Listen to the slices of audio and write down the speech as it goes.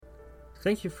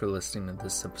Thank you for listening to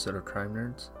this episode of Crime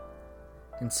Nerds.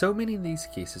 In so many of these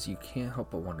cases, you can't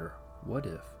help but wonder, what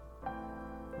if?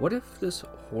 What if this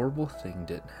horrible thing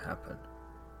didn't happen?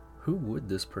 Who would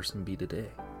this person be today?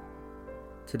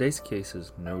 Today's case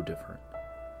is no different.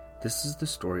 This is the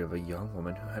story of a young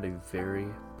woman who had a very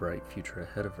bright future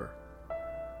ahead of her.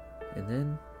 And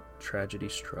then tragedy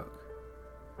struck.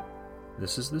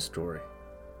 This is the story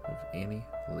of Annie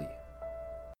Lee.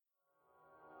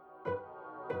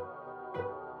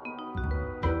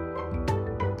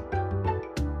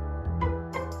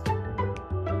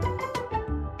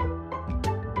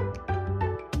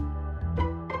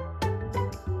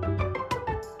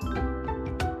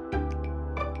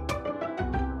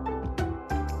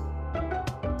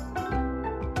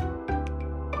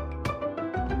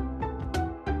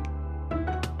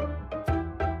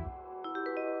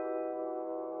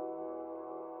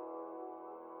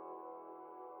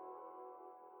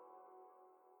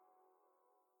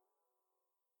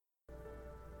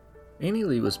 Annie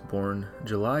Lee was born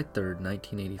July 3,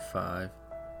 1985,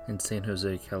 in San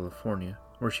Jose, California,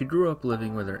 where she grew up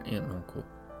living with her aunt and uncle.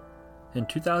 In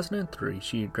 2003,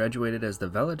 she graduated as the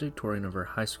valedictorian of her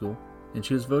high school, and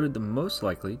she was voted the most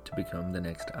likely to become the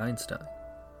next Einstein.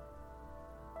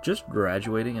 Just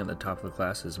graduating at the top of the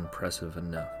class is impressive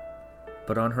enough,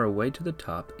 but on her way to the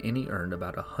top, Annie earned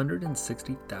about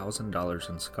 $160,000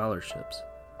 in scholarships.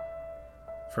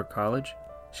 For college,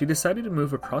 she decided to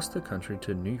move across the country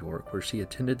to New York, where she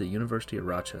attended the University of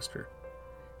Rochester.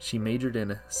 She majored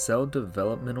in cell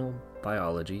developmental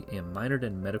biology and minored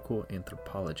in medical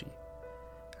anthropology.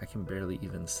 I can barely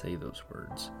even say those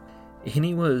words.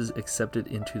 Annie was accepted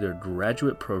into their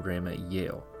graduate program at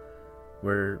Yale,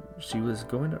 where she was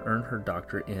going to earn her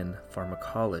doctorate in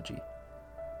pharmacology.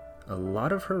 A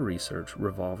lot of her research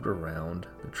revolved around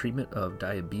the treatment of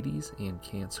diabetes and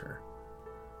cancer.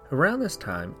 Around this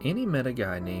time, Annie met a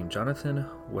guy named Jonathan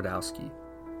Wadowski.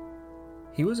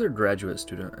 He was a graduate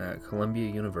student at Columbia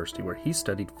University where he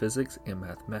studied physics and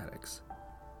mathematics.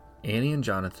 Annie and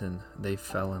Jonathan, they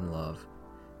fell in love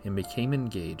and became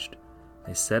engaged.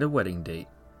 They set a wedding date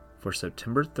for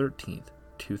September 13th,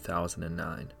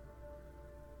 2009.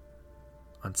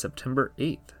 On September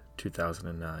 8th,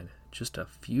 2009, just a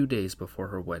few days before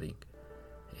her wedding,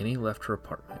 Annie left her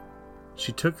apartment.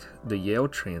 She took the Yale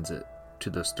Transit to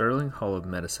the Sterling Hall of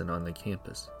Medicine on the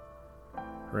campus.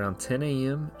 Around 10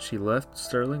 a.m., she left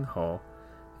Sterling Hall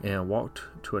and walked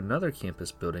to another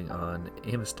campus building on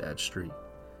Amistad Street,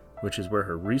 which is where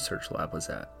her research lab was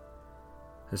at.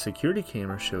 The security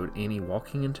camera showed Annie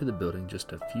walking into the building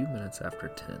just a few minutes after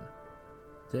 10.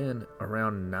 Then,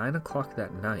 around 9 o'clock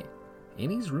that night,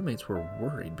 Annie's roommates were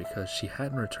worried because she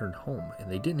hadn't returned home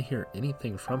and they didn't hear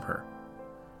anything from her.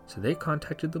 So they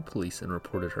contacted the police and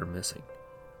reported her missing.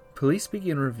 Police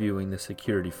began reviewing the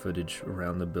security footage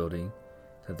around the building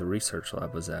that the research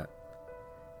lab was at.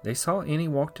 They saw Annie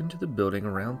walked into the building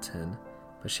around 10,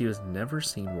 but she was never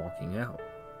seen walking out.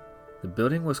 The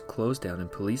building was closed down and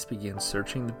police began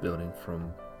searching the building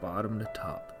from bottom to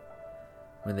top.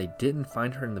 When they didn't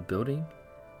find her in the building,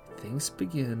 things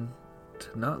began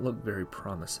to not look very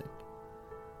promising.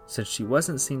 Since she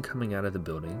wasn't seen coming out of the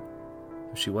building,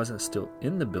 if she wasn't still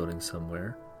in the building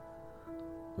somewhere,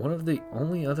 one of the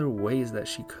only other ways that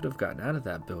she could have gotten out of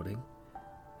that building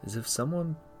is if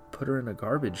someone put her in a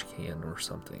garbage can or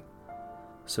something.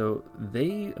 So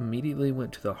they immediately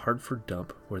went to the Hartford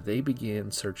dump where they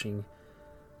began searching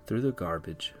through the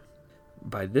garbage.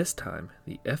 By this time,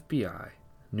 the FBI,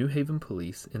 New Haven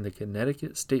Police, and the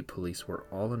Connecticut State Police were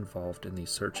all involved in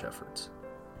these search efforts.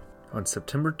 On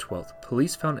September 12th,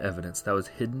 police found evidence that was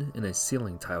hidden in a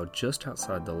ceiling tile just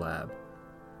outside the lab.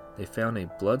 They found a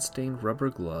blood-stained rubber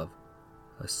glove,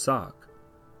 a sock,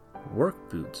 work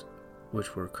boots,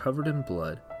 which were covered in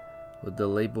blood, with the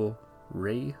label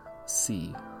Ray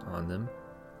C on them,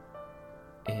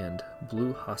 and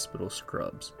blue hospital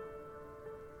scrubs.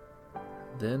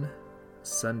 Then,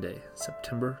 Sunday,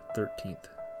 September 13th,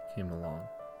 came along.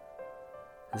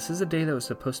 This is a day that was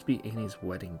supposed to be Annie's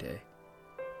wedding day,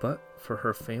 but for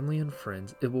her family and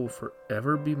friends, it will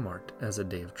forever be marked as a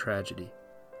day of tragedy,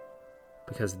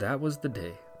 because that was the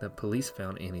day that police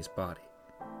found Annie's body.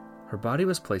 Her body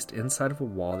was placed inside of a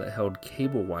wall that held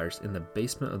cable wires in the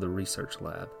basement of the research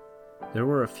lab. There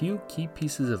were a few key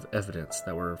pieces of evidence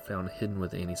that were found hidden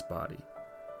with Annie's body: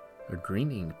 a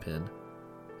green ink pen,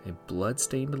 a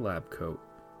blood-stained lab coat,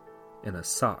 and a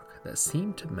sock that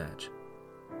seemed to match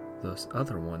this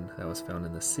other one that was found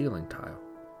in the ceiling tile.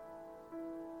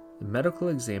 The medical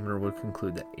examiner would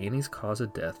conclude that Annie's cause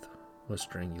of death was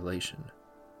strangulation.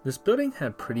 This building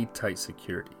had pretty tight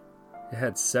security. It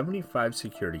had 75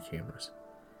 security cameras.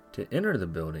 To enter the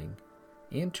building,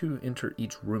 and to enter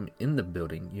each room in the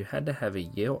building, you had to have a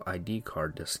Yale ID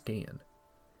card to scan.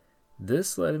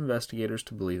 This led investigators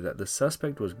to believe that the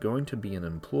suspect was going to be an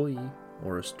employee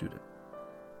or a student.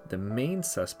 The main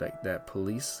suspect that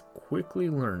police quickly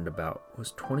learned about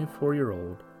was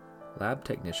 24-year-old lab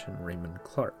technician Raymond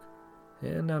Clark.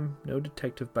 And I'm no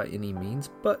detective by any means,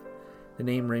 but the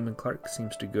name Raymond Clark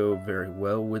seems to go very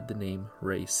well with the name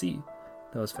Ray C.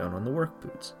 that was found on the work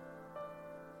boots.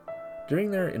 During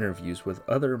their interviews with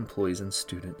other employees and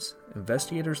students,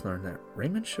 investigators learned that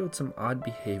Raymond showed some odd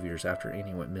behaviors after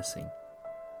Annie went missing.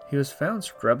 He was found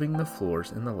scrubbing the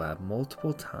floors in the lab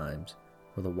multiple times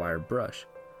with a wire brush,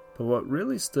 but what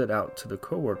really stood out to the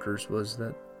coworkers was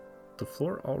that the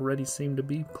floor already seemed to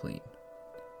be clean.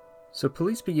 So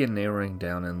police began narrowing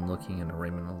down and looking into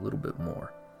Raymond a little bit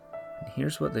more, and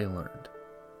here's what they learned.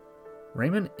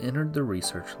 Raymond entered the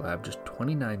research lab just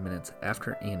 29 minutes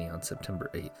after Annie on September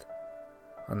 8th.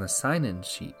 On the sign-in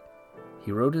sheet,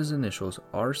 he wrote his initials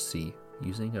RC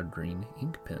using a green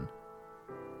ink pen.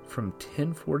 From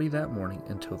 10:40 that morning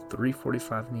until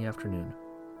 3:45 in the afternoon,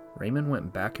 Raymond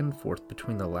went back and forth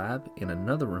between the lab and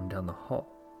another room down the hall.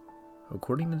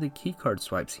 According to the keycard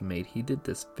swipes he made, he did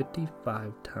this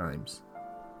 55 times.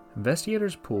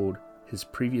 Investigators pulled his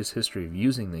previous history of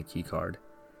using the keycard,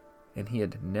 and he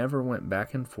had never went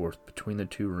back and forth between the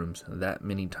two rooms that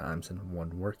many times in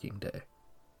one working day.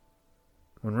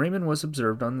 When Raymond was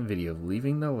observed on the video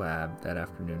leaving the lab that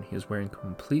afternoon, he was wearing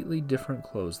completely different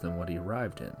clothes than what he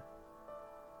arrived in.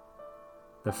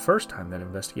 The first time that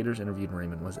investigators interviewed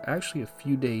Raymond was actually a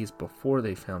few days before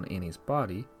they found Annie's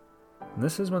body, and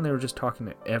this is when they were just talking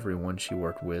to everyone she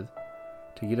worked with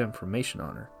to get information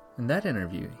on her. In that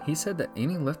interview, he said that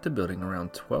Annie left the building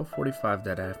around 12:45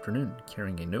 that afternoon,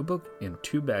 carrying a notebook and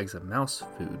 2 bags of mouse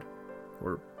food,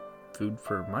 or food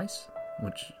for mice,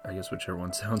 whichever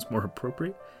one sounds more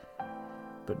appropriate.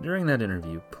 But during that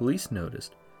interview, police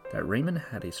noticed that Raymond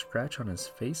had a scratch on his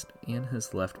face and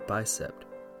his left bicep.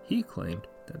 He claimed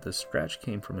that the scratch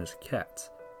came from his cats.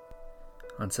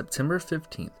 On September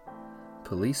 15th,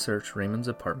 police searched Raymond's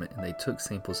apartment and they took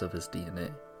samples of his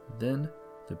DNA. Then,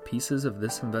 the pieces of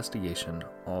this investigation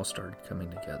all started coming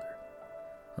together.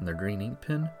 On the green ink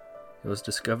pen, it was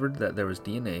discovered that there was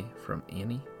DNA from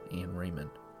Annie and Raymond.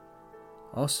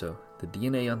 Also, the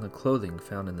DNA on the clothing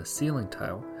found in the ceiling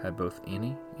tile had both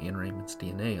Annie and Raymond's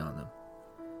DNA on them.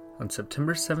 On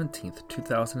September 17th,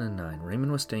 2009,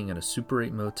 Raymond was staying at a Super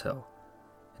 8 motel,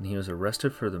 and he was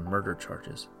arrested for the murder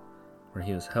charges, where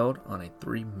he was held on a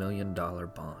 $3 million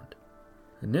bond.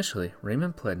 Initially,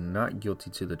 Raymond pled not guilty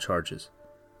to the charges.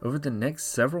 Over the next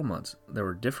several months, there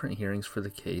were different hearings for the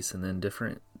case, and then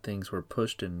different things were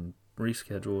pushed and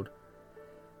rescheduled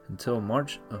until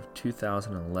March of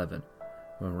 2011,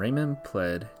 when Raymond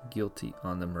pled guilty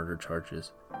on the murder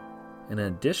charges. An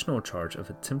additional charge of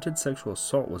attempted sexual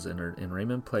assault was entered, and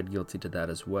Raymond pled guilty to that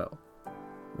as well.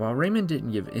 While Raymond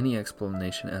didn't give any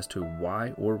explanation as to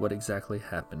why or what exactly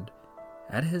happened,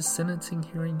 at his sentencing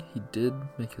hearing he did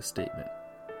make a statement,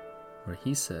 where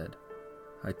he said,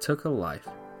 "I took a life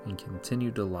and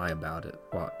continued to lie about it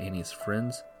while Annie's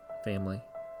friends, family,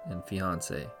 and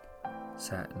fiancé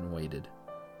sat and waited."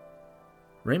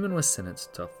 Raymond was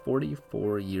sentenced to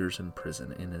 44 years in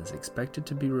prison and is expected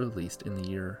to be released in the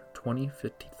year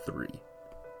 2053.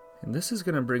 And this is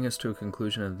going to bring us to a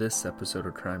conclusion of this episode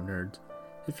of Crime Nerds.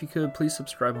 If you could, please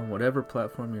subscribe on whatever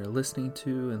platform you're listening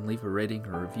to and leave a rating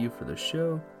or review for the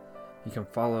show. You can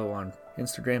follow on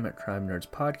Instagram at Crime Nerds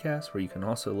Podcast, where you can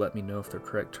also let me know if the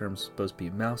correct term is supposed to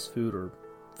be mouse food or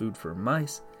food for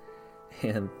mice.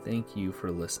 And thank you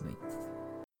for listening.